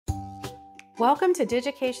Welcome to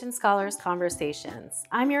Digication Scholars Conversations.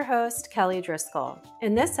 I'm your host, Kelly Driscoll.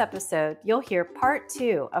 In this episode, you'll hear part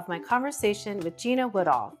 2 of my conversation with Gina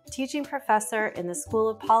Woodall, teaching professor in the School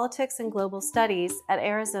of Politics and Global Studies at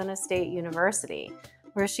Arizona State University,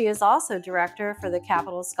 where she is also director for the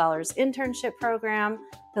Capital Scholars Internship Program,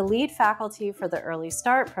 the lead faculty for the Early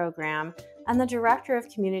Start Program, and the director of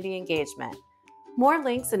community engagement. More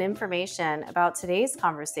links and information about today's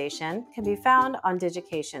conversation can be found on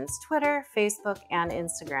Digication's Twitter, Facebook, and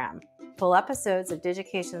Instagram. Full episodes of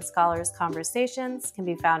Digication Scholars Conversations can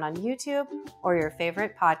be found on YouTube or your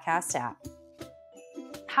favorite podcast app.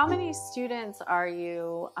 How many students are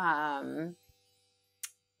you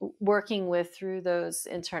working with through those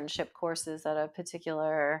internship courses at a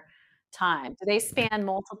particular time? Do they span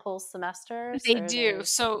multiple semesters? They do.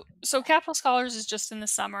 So Capital Scholars is just in the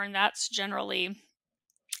summer, and that's generally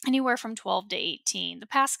anywhere from 12 to 18. The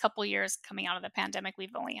past couple years coming out of the pandemic,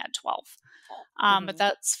 we've only had 12. But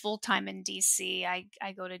that's full-time in DC.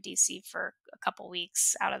 I go to DC for a couple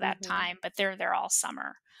weeks out of that time, but they're there all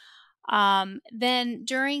summer. Then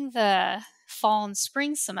during the fall and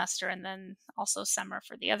spring semester, and then also summer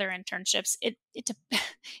for the other internships, it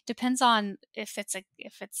depends on if it's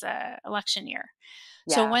a election year.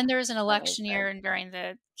 So when there's an election year and during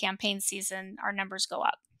the campaign season, our numbers go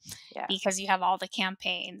up because you have all the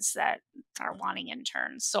campaigns that are wanting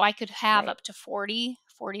interns. So I could have up to 40,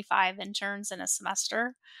 45 interns in a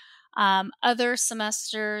semester. Other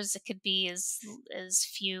semesters, it could be as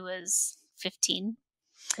few as 15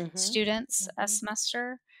 students a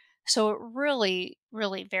semester. So it really,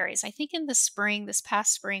 really varies. I think in the spring, this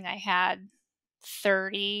past spring, I had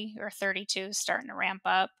 30 or 32 starting to ramp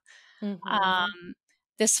up.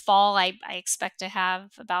 This fall, I expect to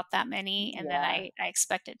have about that many, and then I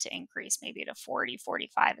expect it to increase maybe to 40,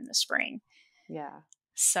 45 in the spring.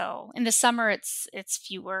 So in the summer, it's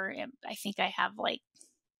fewer. I think I have like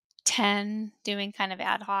 10 doing kind of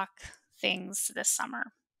ad hoc things this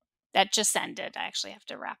summer. That just ended. I actually have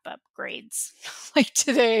to wrap up grades like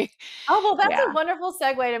today. Oh, well, that's a wonderful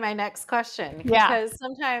segue to my next question, because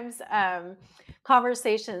sometimes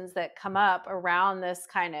conversations that come up around this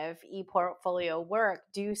kind of e-portfolio work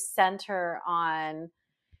do center on,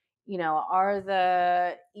 are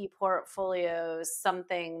the e-portfolios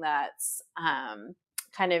something that's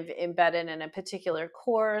kind of embedded in a particular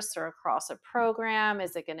course or across a program?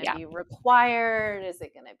 Is it going to be required? Is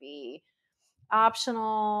it going to be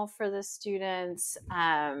optional for the students?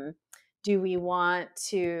 Do we want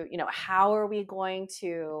to, how are we going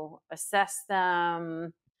to assess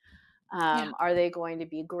them? Are they going to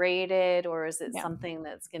be graded, or is it something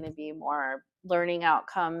that's going to be more learning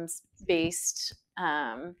outcomes based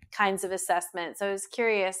kinds of assessment? So I was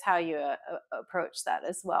curious how you approach that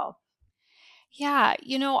as well. Yeah,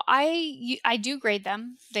 I do grade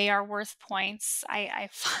them. They are worth points. I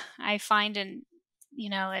find in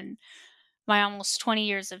my almost 20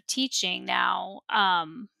 years of teaching now,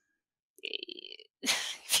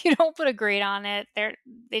 if you don't put a grade on it,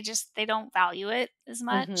 they don't value it as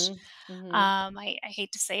much. I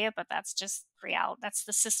hate to say it, but that's just reality. That's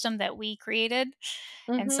the system that we created,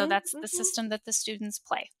 and so that's the system that the students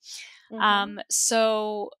play.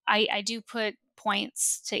 So I do put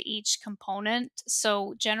points to each component.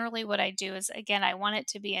 So generally, what I do is, again, I want it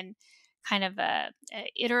to be in kind of a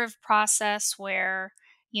iterative process where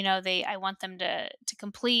I want them to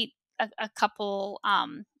complete a couple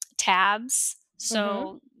tabs.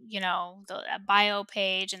 So, a bio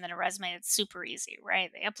page and then a resume, it's super easy, right?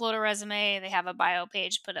 They upload a resume, they have a bio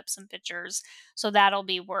page, put up some pictures. So that'll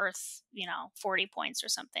be worth, 40 points or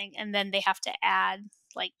something. And then they have to add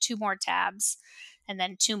like 2 more tabs and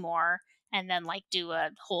then 2 more, and then like do a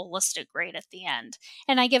holistic grade at the end.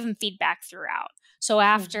 And I give them feedback throughout. So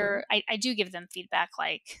after I do give them feedback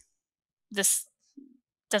like, this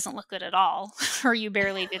doesn't look good at all, or you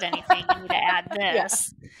barely did anything, you need to add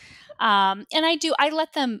this. And I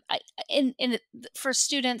let them, for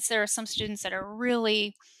students, there are some students that are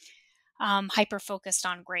really hyper focused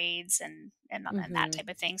on grades and that type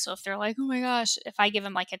of thing. So if they're like, oh my gosh, if I give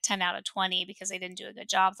them like a 10 out of 20 because they didn't do a good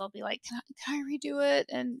job, they'll be like, can I redo it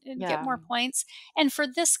and get more points? And for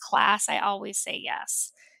this class, I always say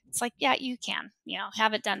yes. It's like, yeah, you can,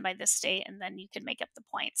 have it done by this date, and then you can make up the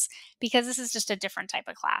points, because this is just a different type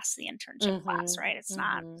of class, the internship class, right? It's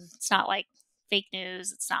not like fake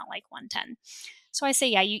news. It's not like 110. So I say,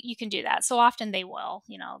 yeah, you can do that. So often they will,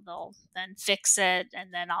 they'll then fix it,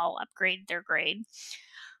 and then I'll upgrade their grade.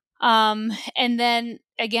 And then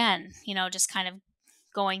again, just kind of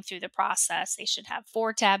going through the process, they should have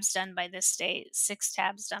 4 tabs done by this date, 6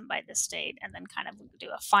 tabs done by this date, and then kind of do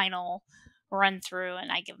a final run through,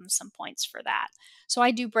 and I give them some points for that. So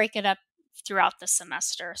I do break it up throughout the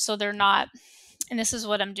semester. So they're not, and this is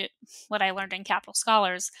what what I learned in Capital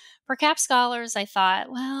Scholars. For Cap Scholars, I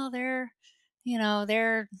thought, well, they're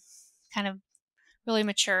kind of really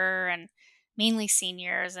mature and mainly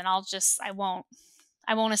seniors, and I won't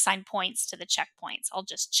assign points to the checkpoints. I'll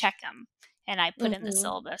just check them, and I put in the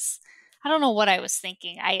syllabus. I don't know what I was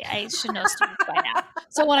thinking. I should know students by now.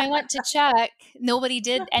 So when I went to check, nobody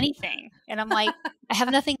did anything. And I'm like, I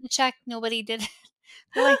have nothing to check. Nobody did.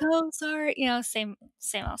 They're like, oh, sorry. Same old,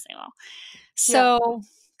 same old. So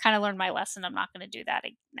kind of learned my lesson. I'm not going to do that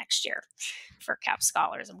next year for Cap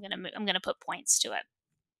Scholars. I'm going to put points to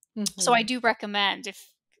it. So I do recommend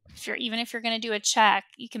if you're going to do a check,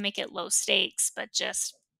 you can make it low stakes, but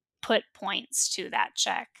just put points to that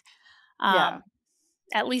check.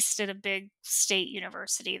 At least at a big state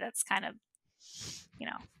university, that's kind of,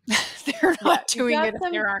 they're not doing it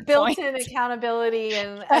if there aren't built-in accountability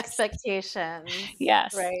and expectations.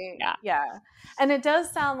 Yes. Right. Yeah. And it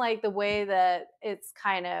does sound like the way that it's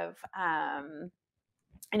kind of,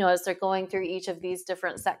 as they're going through each of these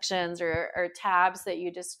different sections or tabs that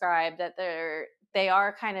you described, that they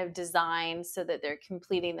are kind of designed so that they're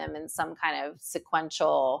completing them in some kind of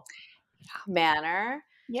sequential manner.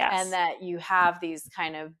 Yes. And that you have these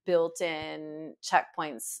kind of built-in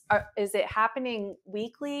checkpoints. Is it happening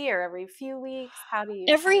weekly or every few weeks? How do you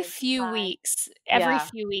Every few weeks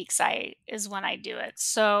is when I do it.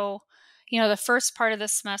 So, the first part of the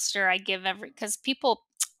semester I give because people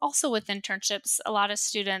also with internships, a lot of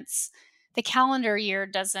students, the calendar year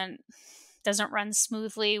doesn't run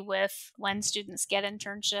smoothly with when students get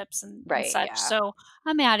internships and such. Yeah. So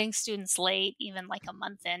I'm adding students late, even like a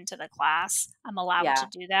month into the class. I'm allowed to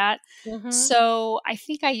do that. So I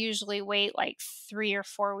think I usually wait like 3 or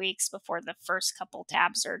 4 weeks before the first couple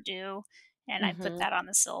tabs are due. And I put that on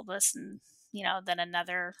the syllabus, and, then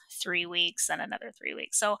another 3 weeks and another 3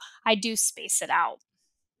 weeks. So I do space it out.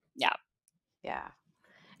 Yeah. Yeah.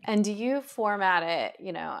 And do you format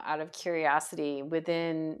it, out of curiosity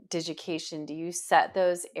within Digication? Do you set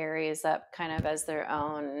those areas up kind of as their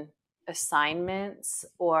own assignments,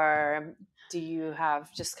 or do you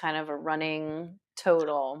have just kind of a running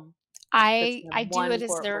total? I do it as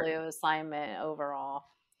portfolio assignment overall.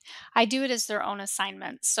 I do it as their own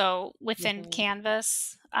assignment. So within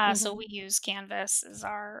Canvas, so we use Canvas as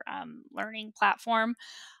our learning platform,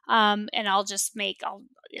 and I'll just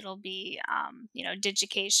it'll be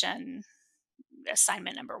Digication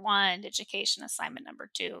assignment number 1, Digication assignment number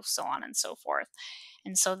 2, so on and so forth.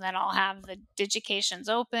 And so then I'll have the Digications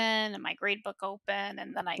open and my gradebook open,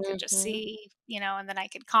 and then I could just see, and then I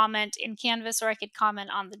could comment in Canvas, or I could comment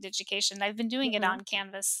on the Digication. I've been doing it on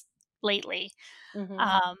Canvas lately,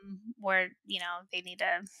 where they need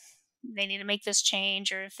to make this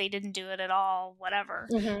change, or if they didn't do it at all, whatever,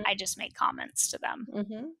 I just make comments to them.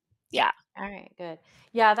 Yeah. All right, good.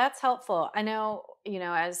 Yeah, that's helpful. I know,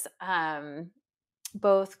 as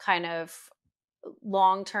both kind of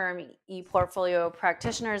long-term e-portfolio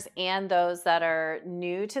practitioners and those that are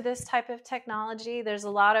new to this type of technology, there's a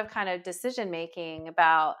lot of kind of decision making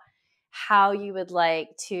about how you would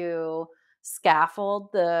like to scaffold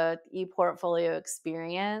the e-portfolio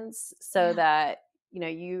experience so that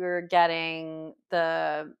you're getting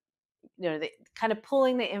the kind of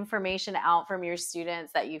pulling the information out from your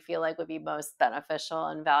students that you feel like would be most beneficial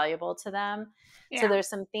and valuable to them. So there's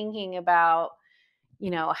some thinking about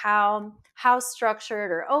how structured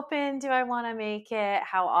or open do I want to make it?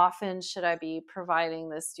 How often should I be providing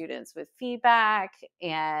the students with feedback?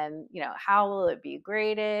 And, how will it be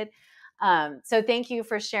graded? So thank you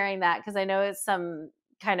for sharing that, because I know it's some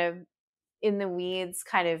kind of in the weeds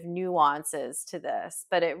kind of nuances to this,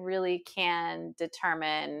 but it really can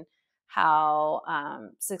determine how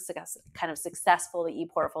successful the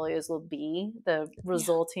e-portfolios will be, the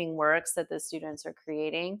resulting works that the students are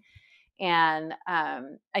creating. And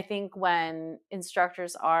I think when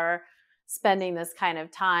instructors are spending this kind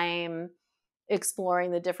of time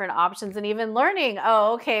exploring the different options and even learning,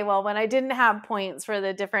 when I didn't have points for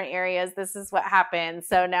the different areas, this is what happened.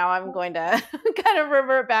 So now I'm going to kind of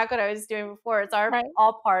revert back what I was doing before. It's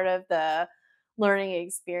all part of the learning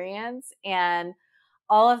experience. And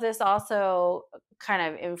all of this also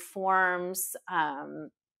kind of informs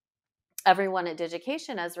everyone at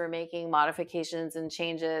Digication as we're making modifications and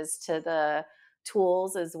changes to the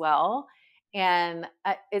tools as well. And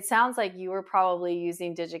it sounds like you were probably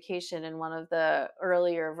using Digication in one of the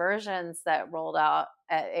earlier versions that rolled out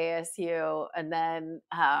at ASU, and then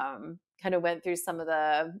kind of went through some of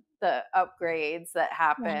the upgrades that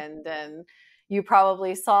happened. And you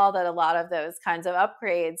probably saw that a lot of those kinds of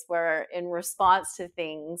upgrades were in response to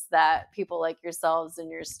things that people like yourselves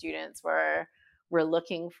and your students were we're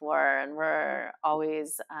looking for, and we're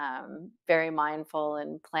always very mindful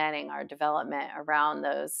in planning our development around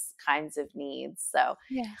those kinds of needs. So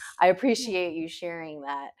Yes. I Yeah. appreciate you sharing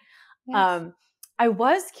that. Yes. Um, I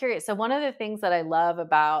was curious. So one of the things that I love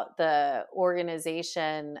about the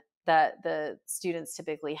organization that the students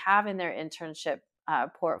typically have in their internship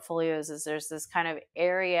portfolios is there's this kind of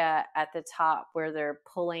area at the top where they're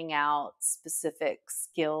pulling out specific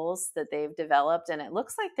skills that they've developed. And it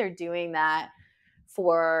looks like they're doing that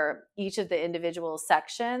for each of the individual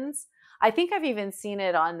sections. I think I've even seen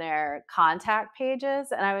it on their contact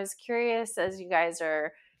pages. And I was curious, as you guys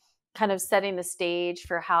are kind of setting the stage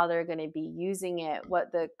for how they're going to be using it,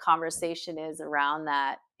 what the conversation is around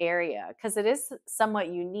that area, because it is somewhat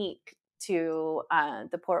unique to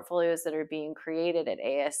the portfolios that are being created at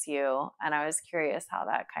ASU. And I was curious how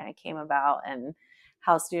that kind of came about and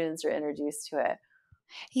how students are introduced to it.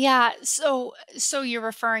 Yeah, so you're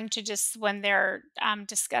referring to just when they're,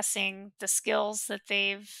 discussing the skills that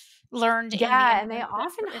they've learned in the Yeah, and they internship,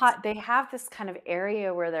 often or it's they have this kind of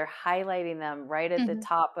area where they're highlighting them right at the Mhm.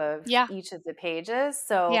 top of Yeah, each of the pages.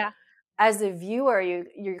 So yeah, as a viewer,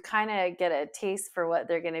 you kind of get a taste for what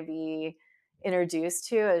they're going to be introduced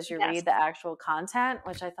to as you yes, read the actual content,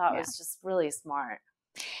 which I thought yeah. was just really smart.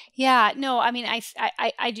 Yeah, no, I mean,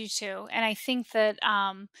 I do too, and I think that,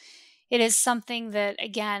 it is something that,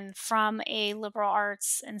 again, from a liberal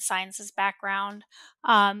arts and sciences background,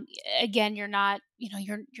 again, you're not,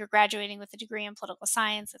 you're graduating with a degree in political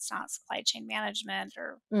science. It's not supply chain management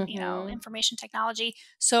or, Mhm. information technology.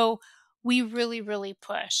 So we really, really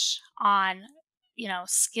push on,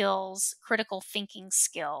 skills, critical thinking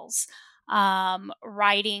skills,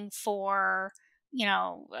 writing for,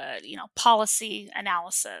 policy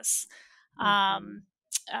analysis. Um, Mhm.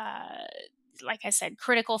 uh, like I said,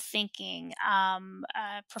 critical thinking,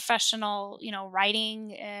 professional,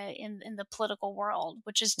 writing in the political world,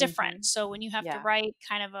 which is different. Mhm. So when you have to Yeah. write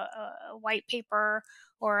kind of a white paper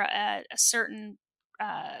or a certain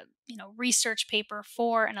research paper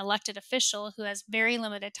for an elected official who has very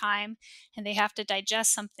limited time, and they have to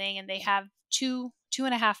digest something, and they have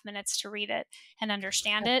 2.5 minutes to read it and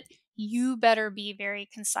understand it, you better be very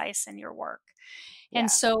concise in your work. And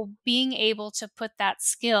Yeah. so being able to put that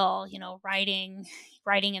skill, writing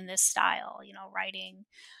in this style, writing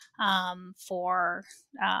for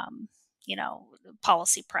um,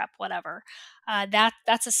 policy prep, whatever.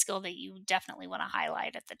 That's a skill that you definitely want to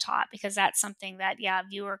highlight at the top, because that's something that, yeah, a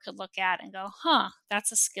viewer could look at and go, huh,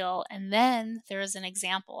 that's a skill. And then there is an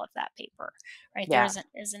example of that paper, right? There Yeah.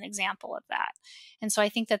 is an example of that. And so I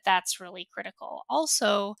think that that's really critical.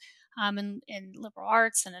 Also, in liberal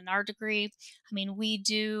arts and in our degree, I mean, we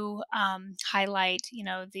do highlight,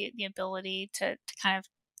 the ability to kind of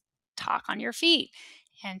talk on your feet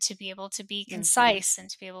and to be able to be Mhm. concise and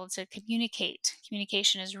to be able to communicate.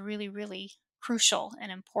 Communication is really, really crucial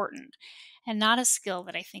and important, and not a skill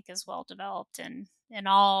that I think is well developed in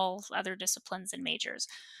all other disciplines and majors.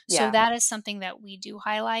 So Yeah. that is something that we do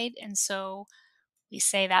highlight. And so we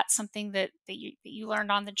say that's something that you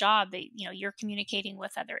learned on the job, that you're communicating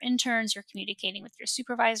with other interns, you're communicating with your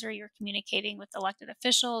supervisor, you're communicating with elected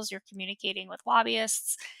officials, you're communicating with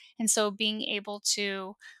lobbyists. And so being able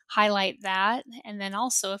to highlight that, and then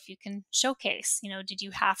also if you can showcase, did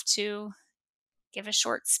you have to give a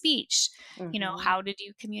short speech? Mhm. How did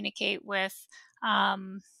you communicate with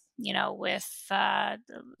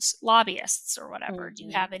lobbyists or whatever? Do you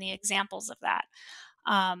Mhm. have any examples of that?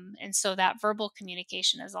 And so that verbal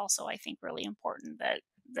communication is also, I think, really important, that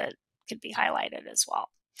could be highlighted as well.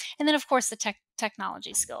 And then, of course, the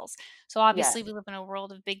technology skills. So obviously, Yes. we live in a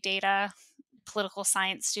world of big data. Political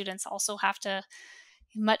science students also have to,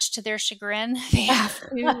 much to their chagrin, they have to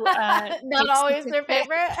Not take always their statistics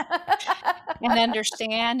favorite. and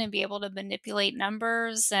understand and be able to manipulate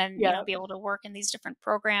numbers, and Yep. be able to work in these different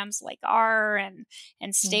programs like R and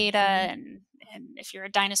Stata, Mhm. and if you're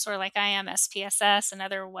a dinosaur like I am, SPSS and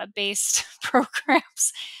other web-based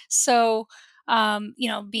programs. So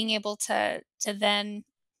being able to then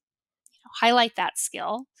highlight that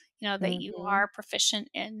skill, that you Mhm. are proficient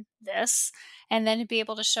in this, and then to be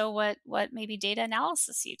able to show what maybe data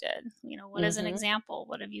analysis you did. What is an Mhm. example,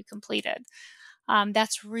 what have you completed?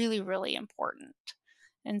 That's really, really important.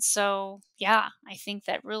 And so, yeah, I think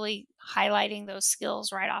that really highlighting those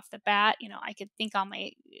skills right off the bat, I could think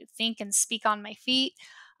and speak on my feet.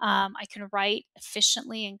 I can write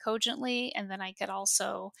efficiently and cogently, and then I could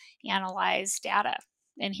also analyze data.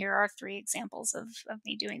 And here are three examples of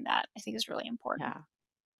me doing that. I think is really important. Yeah.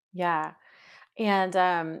 Yeah. And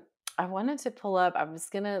I wanted to pull up, I was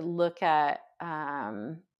going to look at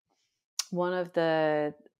one of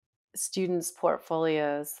the students'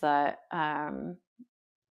 portfolios that I'm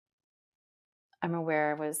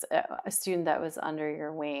aware was a student that was under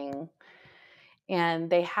your wing, and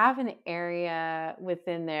they have an area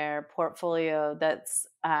within their portfolio that's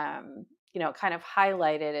kind of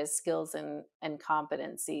highlighted as skills and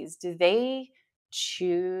competencies. Do they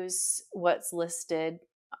choose what's listed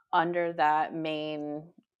under that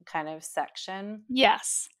main kind of section?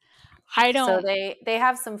 Yes. I So don't. they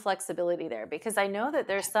have some flexibility there, because I know that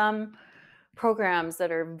there's some programs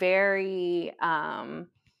that are very kind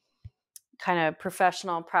of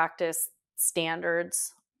professional practice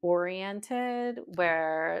standards oriented,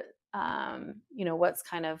 where what's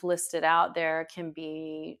kind of listed out there can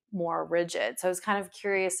be more rigid. So I was kind of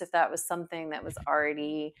curious if that was something that was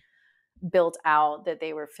already built out that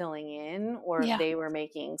they were filling in, or if Yeah. they were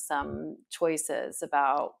making some choices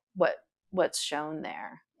about what's shown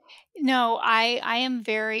there. No, I am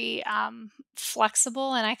very,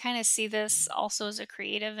 flexible, and I kinda see this also as a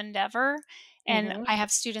creative endeavor, and Mhm. I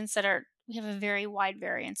have students that are we have a very wide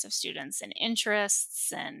variance of students and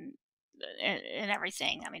interests and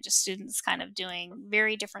everything. I mean, just students kind of doing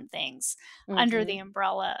very different things under the Mhm.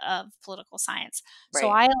 umbrella of political science. So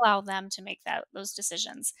Right. I allow them to make those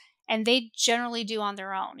decisions, and they generally do on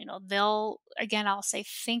their own. I'll say,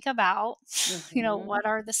 think about, Mhm. what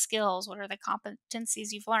are the skills, what are the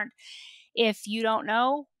competencies you've learned. If you don't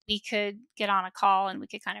know, we could get on a call and we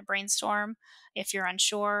could kind of brainstorm. If you're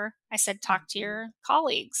unsure, I said, talk to Mhm. your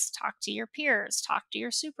colleagues, talk to your peers, talk to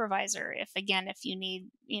your supervisor. If you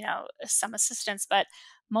need, some assistance. But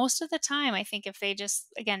most of the time, I think if they just,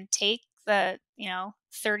 again, take the,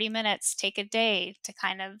 30 minutes, take a day to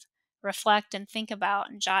kind of reflect and think about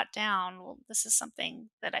and jot down, well, this is something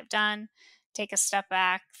that I've done. Take a step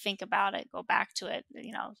back, think about it, go back to it.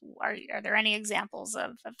 Are there any examples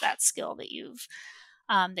of that skill that you've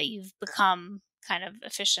become kind of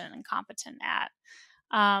efficient and competent at?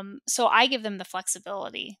 So I give them the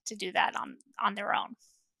flexibility to do that on their own.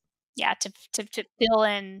 Yeah, to fill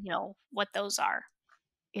in, what those are.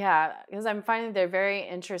 Yeah, because I'm finding they're very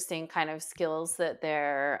interesting kind of skills that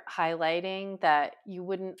they're highlighting that you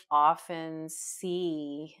wouldn't often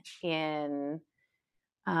see in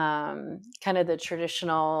kind of the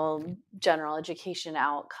traditional general education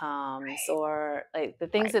outcomes, Right. or like the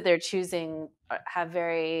things Right. that they're choosing have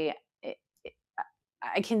very. It, it-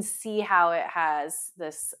 I can see how it has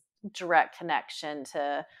this direct connection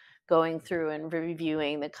to going through and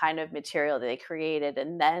reviewing the kind of material that they created,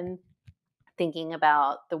 and then thinking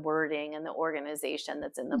about the wording and the organization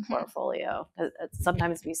that's in the Mhm. portfolio.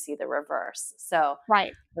 Sometimes we see the reverse. So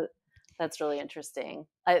Right. th- that's really interesting.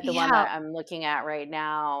 The one Yeah. that I'm looking at right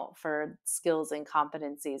now for skills and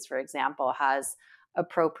competencies, for example, has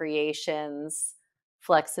appropriations,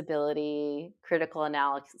 flexibility, critical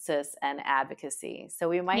analysis, and advocacy. So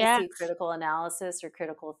we might see Yes. critical analysis or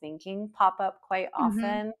critical thinking pop up quite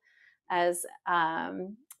Mhm. often as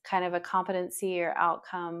kind of a competency or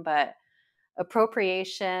outcome, but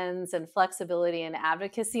appropriations and flexibility and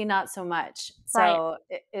advocacy, not so much. Right. So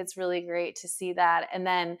it's really great to see that. And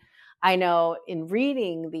then I know in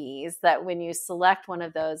reading these that when you select one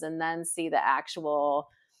of those and then see the actual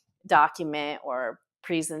document or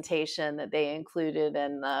presentation that they included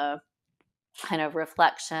in the kind of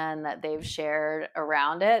reflection that they've shared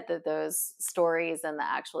around it, that those stories and the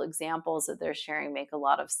actual examples that they're sharing make a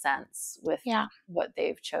lot of sense with Yeah. what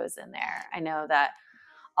they've chosen there. I know that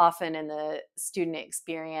often in the student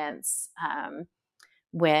experience,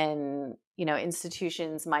 when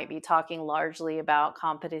institutions might be talking largely about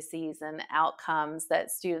competencies and outcomes,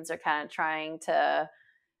 that students are kind of trying to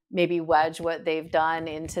maybe wedge what they've done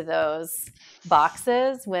into those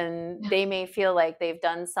boxes, when Yeah. they may feel like they've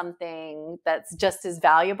done something that's just as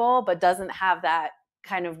valuable but doesn't have that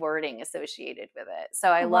kind of wording associated with it. So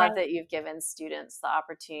I love Right. that you've given students the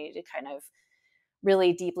opportunity to kind of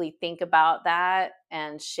really deeply think about that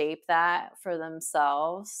and shape that for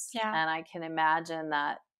themselves. Yeah. And I can imagine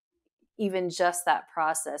that even just that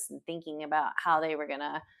process and thinking about how they were going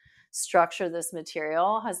to structure this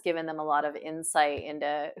material has given them a lot of insight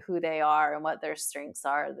into who they are and what their strengths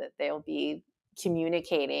are, that they'll be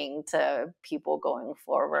communicating to people going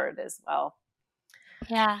forward as well.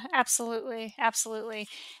 Yeah, absolutely, absolutely.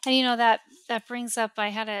 And that brings up, I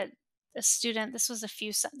had a student. This was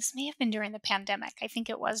this may have been during the pandemic. I think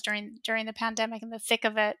it was during the pandemic, in the thick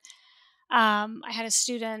of it. I had a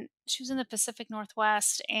student. She was in the Pacific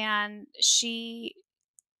Northwest, and she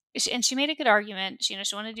made a good argument. She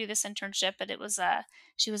wanted to do this internship, but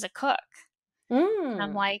she was a cook. And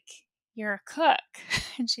I'm Mm. like, "You're a cook?"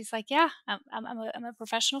 And she's like, "Yeah, I'm a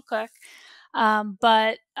professional cook."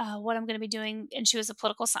 But what I'm going to be doing, and she was a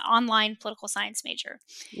online political science major.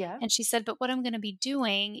 Yeah. And she said, but what I'm going to be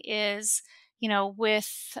doing is,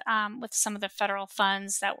 with some of the federal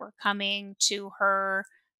funds that were coming to her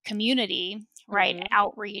community, right, Mm-hmm.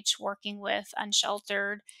 outreach, working with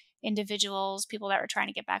unsheltered individuals, people that were trying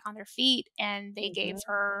to get back on their feet, and they gave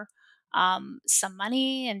Mm-hmm. her some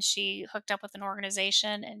money, and she hooked up with an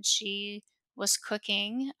organization, and she was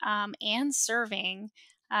cooking and serving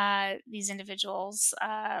these individuals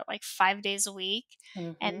like 5 days a week,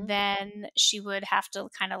 and Mm-hmm. then she would have to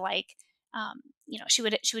kind of like she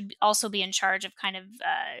would also be in charge of kind of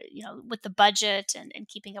with the budget and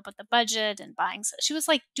keeping up with the budget and buying. So she was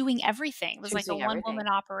like doing everything. It was like a Choosing one woman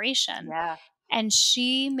everything. operation, Yeah. and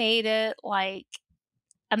she made it like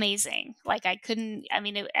amazing. Like I couldn't. I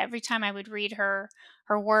mean, every time I would read her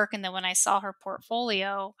work, and then when I saw her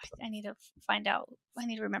portfolio, I need to find out. I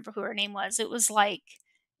need to remember who her name was. It was like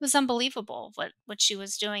it was unbelievable what she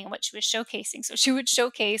was doing and what she was showcasing. So she would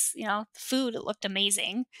showcase, the food. It looked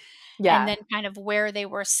amazing, and Yeah. then kind of where they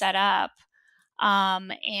were set up.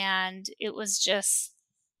 And it was just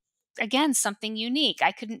again something unique.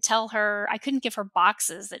 I couldn't give her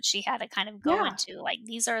boxes that she had to kind of go Yeah. into, like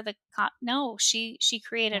these are no, she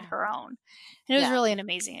created Yeah. her own. And it was Yeah. really an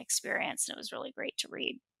amazing experience, and it was really great to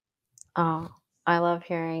read. Oh, I love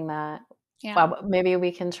hearing that. Yeah. Well, maybe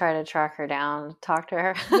we can try to track her down, talk to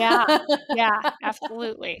her. Yeah. Yeah,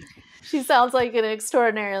 absolutely. She sounds like an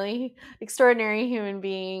extraordinary human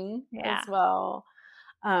being as Yeah. well.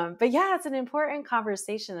 But yeah, it's an important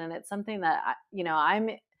conversation, and it's something that I'm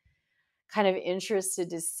kind of interested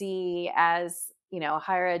to see as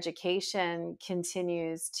higher education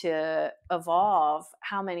continues to evolve,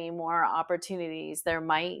 how many more opportunities there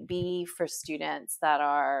might be for students that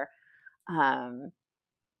are um,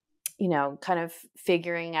 kind of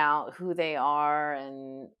figuring out who they are,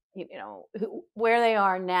 and where they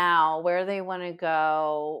are now, where they want to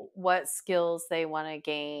go, what skills they want to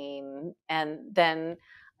gain. And then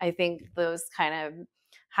I think those kind of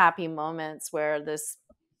happy moments where this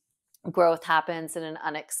growth happens in an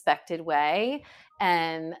unexpected way,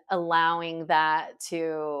 and allowing that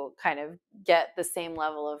to kind of get the same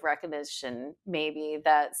level of recognition maybe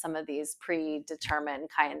that some of these predetermined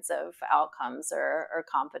kinds of outcomes or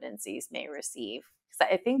competencies may receive.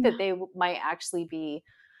 Because I think that Yeah. they might actually be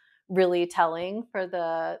really telling for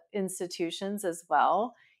the institutions as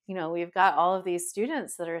well. We've got all of these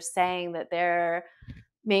students that are saying that they're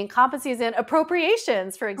main competencies in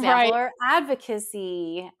appropriations, for example, Right. or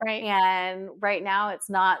advocacy. Right. And right now,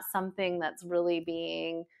 it's not something that's really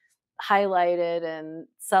being highlighted and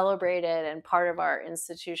celebrated and part of our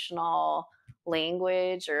institutional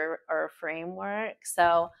language or framework.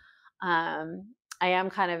 So I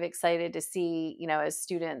am kind of excited to see, as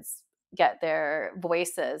students get their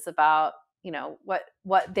voices about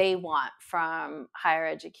what they want from higher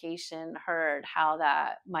education heard, how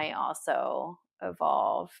that might also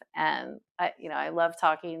evolve. And I love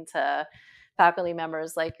talking to faculty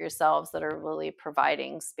members like yourselves that are really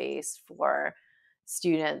providing space for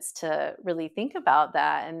students to really think about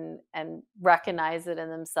that and recognize it in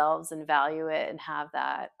themselves and value it and have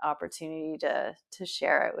that opportunity to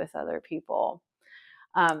share it with other people.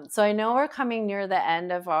 So I know we're coming near the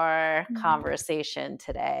end of our Mhm. conversation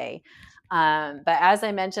today. But as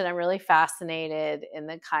I mentioned, I'm really fascinated in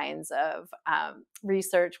the kinds of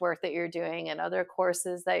research work that you're doing and other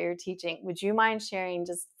courses that you're teaching. Would you mind sharing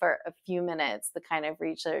just for a few minutes the kind of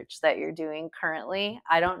research that you're doing currently?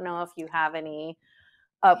 I don't know if you have any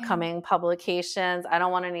Yeah. upcoming publications. I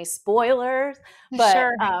don't want any spoilers, but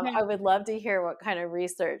Sure. Yeah. I would love to hear what kind of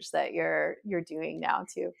research that you're doing now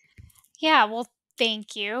too. Yeah, well,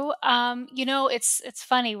 thank you. It's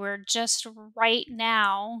funny. We're just right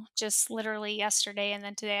now, just literally yesterday, and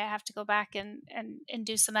then today I have to go back and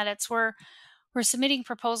do some edits. We're submitting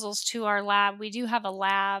proposals to our lab. We do have a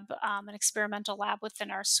lab, an experimental lab within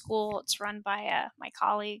our school. It's run by my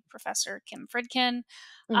colleague, Professor Kim Fridkin,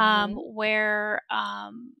 Mm-hmm. where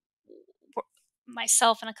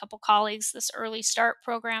myself and a couple colleagues, this early start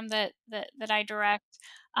program that I direct.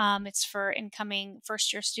 It's for incoming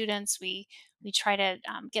first year students. We try to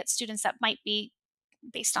get students that might be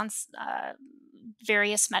based on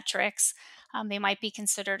various metrics. They might be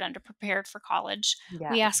considered underprepared for college.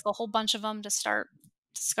 Yeah. We ask a whole bunch of them to start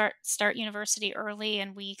university early,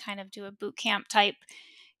 and we kind of do a boot camp type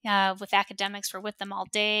with academics. We're with them all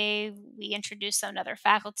day. We introduce them to other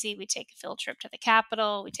faculty. We take a field trip to the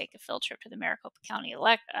Capitol. We take a field trip to the Maricopa County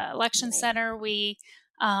Election Nice. Center. We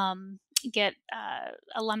get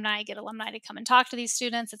alumni to come and talk to these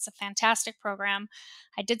students. It's a fantastic program.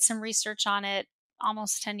 I did some research on it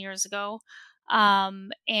almost 10 years ago.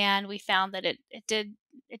 And we found that it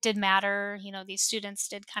did matter. These students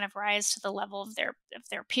did kind of rise to the level of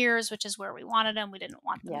their peers, which is where we wanted them. We didn't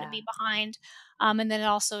want them to be behind. And then it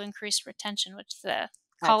also increased retention, which the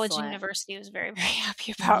college and university was very, very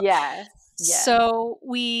happy about. Yes. So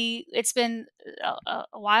it's been a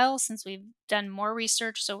while since we've done more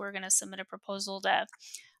research. So we're going to submit a proposal to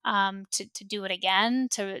do it again.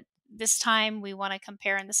 This time we want to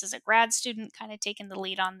compare, and this is a grad student kind of taking the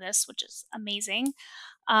lead on this, which is amazing.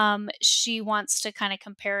 She wants to kind of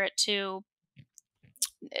compare it to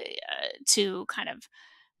kind of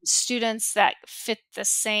students that fit the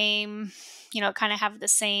same, kind of have the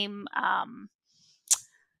same, I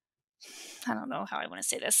don't know how I want to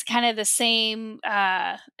say this, kind of the same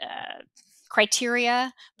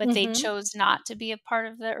criteria, but they chose not to be a part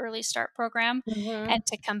of the early start program, and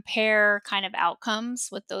to compare kind of outcomes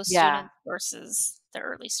with those students versus the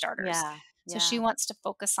early starters. So she wants to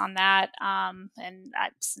focus on that. And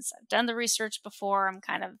since I've done the research before, I'm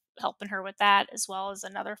kind of helping her with that, as well as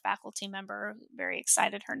another faculty member. Very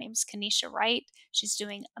excited. Her name's Kanisha Wright. She's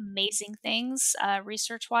doing amazing things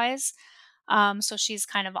research-wise. So she's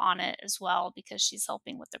kind of on it as well because she's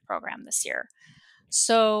helping with the program this year.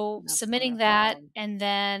 So submitting that, and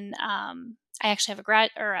then I actually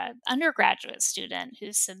have an undergraduate student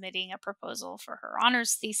who's submitting a proposal for her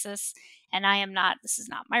honors thesis, and this is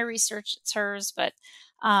not my research, it's hers, but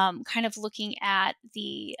kind of looking at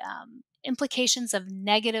the implications of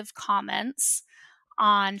negative comments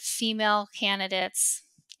on female candidates'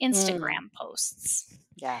 Instagram posts.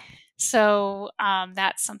 Yeah. So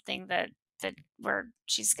that's something that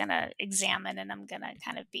she's going to examine, and I'm going to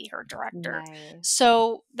kind of be her director. Nice.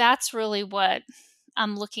 So that's really what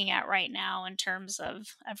I'm looking at right now in terms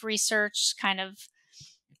of research, kind of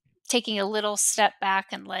taking a little step back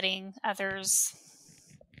and letting others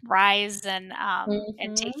rise and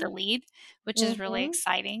take the lead, which is really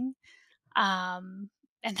exciting. And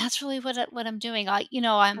that's really what I'm doing. I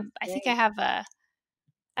think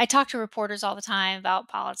I talk to reporters all the time about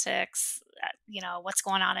politics, what's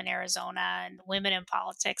going on in Arizona and women in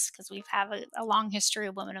politics, because we have a long history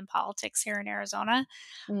of women in politics here in Arizona.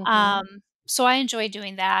 So I enjoy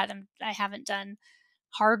doing that. I haven't done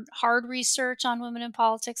hard research on women in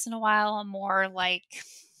politics in a while. I'm more like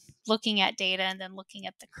looking at data and then looking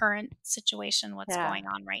at the current situation, what's going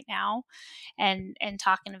on right now, and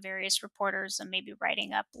talking to various reporters and maybe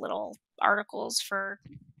writing up little articles for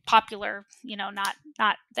popular, not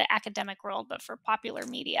the academic world, but for popular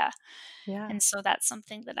media. And so that's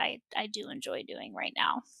something that I do enjoy doing right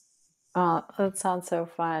now. Oh, that sounds so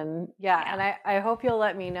fun. Yeah. And I hope you'll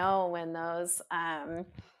let me know when those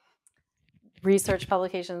research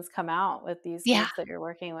publications come out with these groups that you're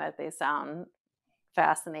working with. They sound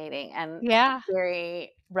fascinating and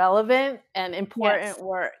very relevant and important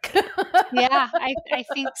work. I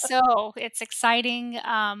think so. It's exciting.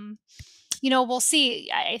 We'll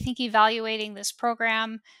see. I think evaluating this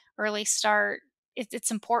program, early start,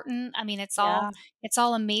 it's important. I mean, it's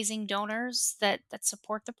all amazing donors that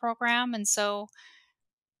support the program, and so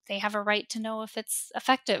they have a right to know if it's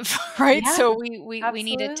effective, right? So we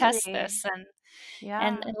need to test this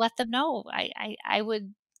and let them know.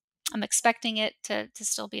 I'm expecting it to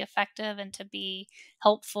still be effective and to be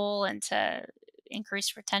helpful and to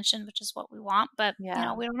increase retention, which is what we want. But we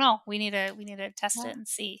don't know. We need to test it and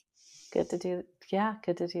see. Good to do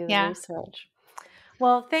the research.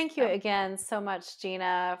 Well, thank you again so much,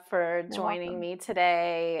 Gina, for joining me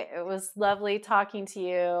today. It was lovely talking to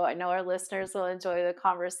you. I know our listeners will enjoy the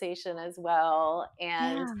conversation as well.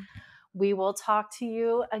 And we will talk to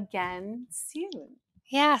you again soon.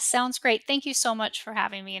 Yeah, sounds great. Thank you so much for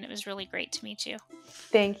having me, and it was really great to meet you.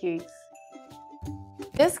 Thank you.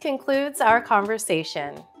 This concludes our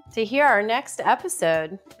conversation. To hear our next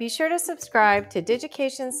episode, be sure to subscribe to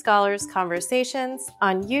Digication Scholars Conversations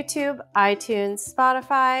on YouTube, iTunes,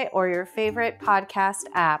 Spotify, or your favorite podcast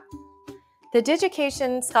app. The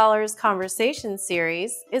Digication Scholars Conversations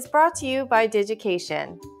series is brought to you by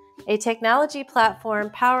Digication, a technology platform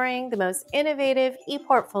powering the most innovative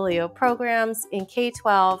e-portfolio programs in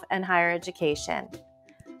K-12 and higher education.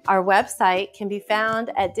 Our website can be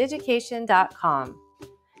found at digication.com.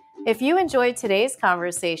 If you enjoyed today's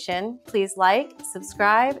conversation, please like,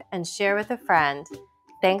 subscribe, and share with a friend.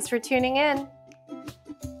 Thanks for tuning in.